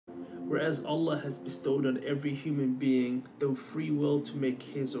Whereas Allah has bestowed on every human being the free will to make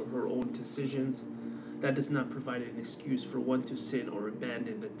his or her own decisions, that does not provide an excuse for one to sin or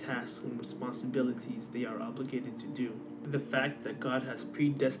abandon the tasks and responsibilities they are obligated to do. The fact that God has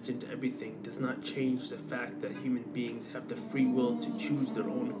predestined everything does not change the fact that human beings have the free will to choose their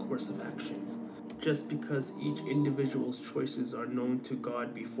own course of actions. Just because each individual's choices are known to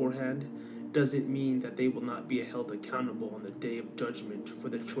God beforehand doesn't mean that they will not be held accountable on the day of judgment for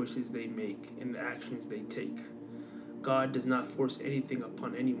the choices they make and the actions they take. God does not force anything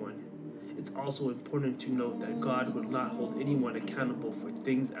upon anyone. It's also important to note that God will not hold anyone accountable for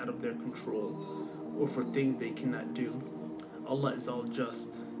things out of their control or for things they cannot do. Allah is all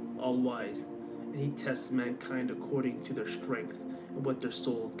just, all wise, and He tests mankind according to their strength and what their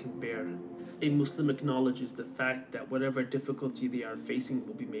soul can bear. A Muslim acknowledges the fact that whatever difficulty they are facing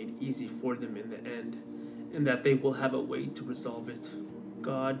will be made easy for them in the end, and that they will have a way to resolve it.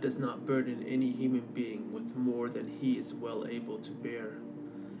 God does not burden any human being with more than he is well able to bear.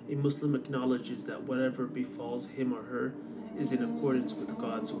 A Muslim acknowledges that whatever befalls him or her is in accordance with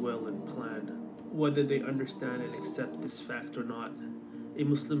God's will and plan, whether they understand and accept this fact or not. A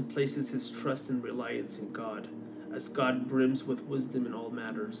Muslim places his trust and reliance in God, as God brims with wisdom in all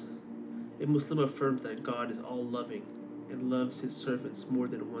matters. A Muslim affirms that God is all-loving and loves his servants more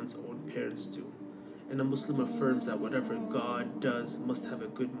than one's own parents do. And a Muslim affirms that whatever God does must have a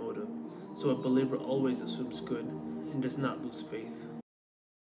good motive, so a believer always assumes good and does not lose faith.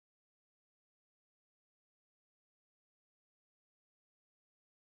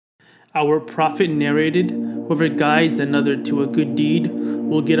 Our Prophet narrated, "Whoever guides another to a good deed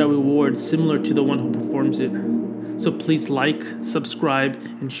will get a reward similar to the one who performs it." So please like, subscribe,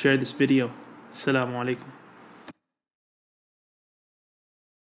 and share this video. Assalamu alaikum.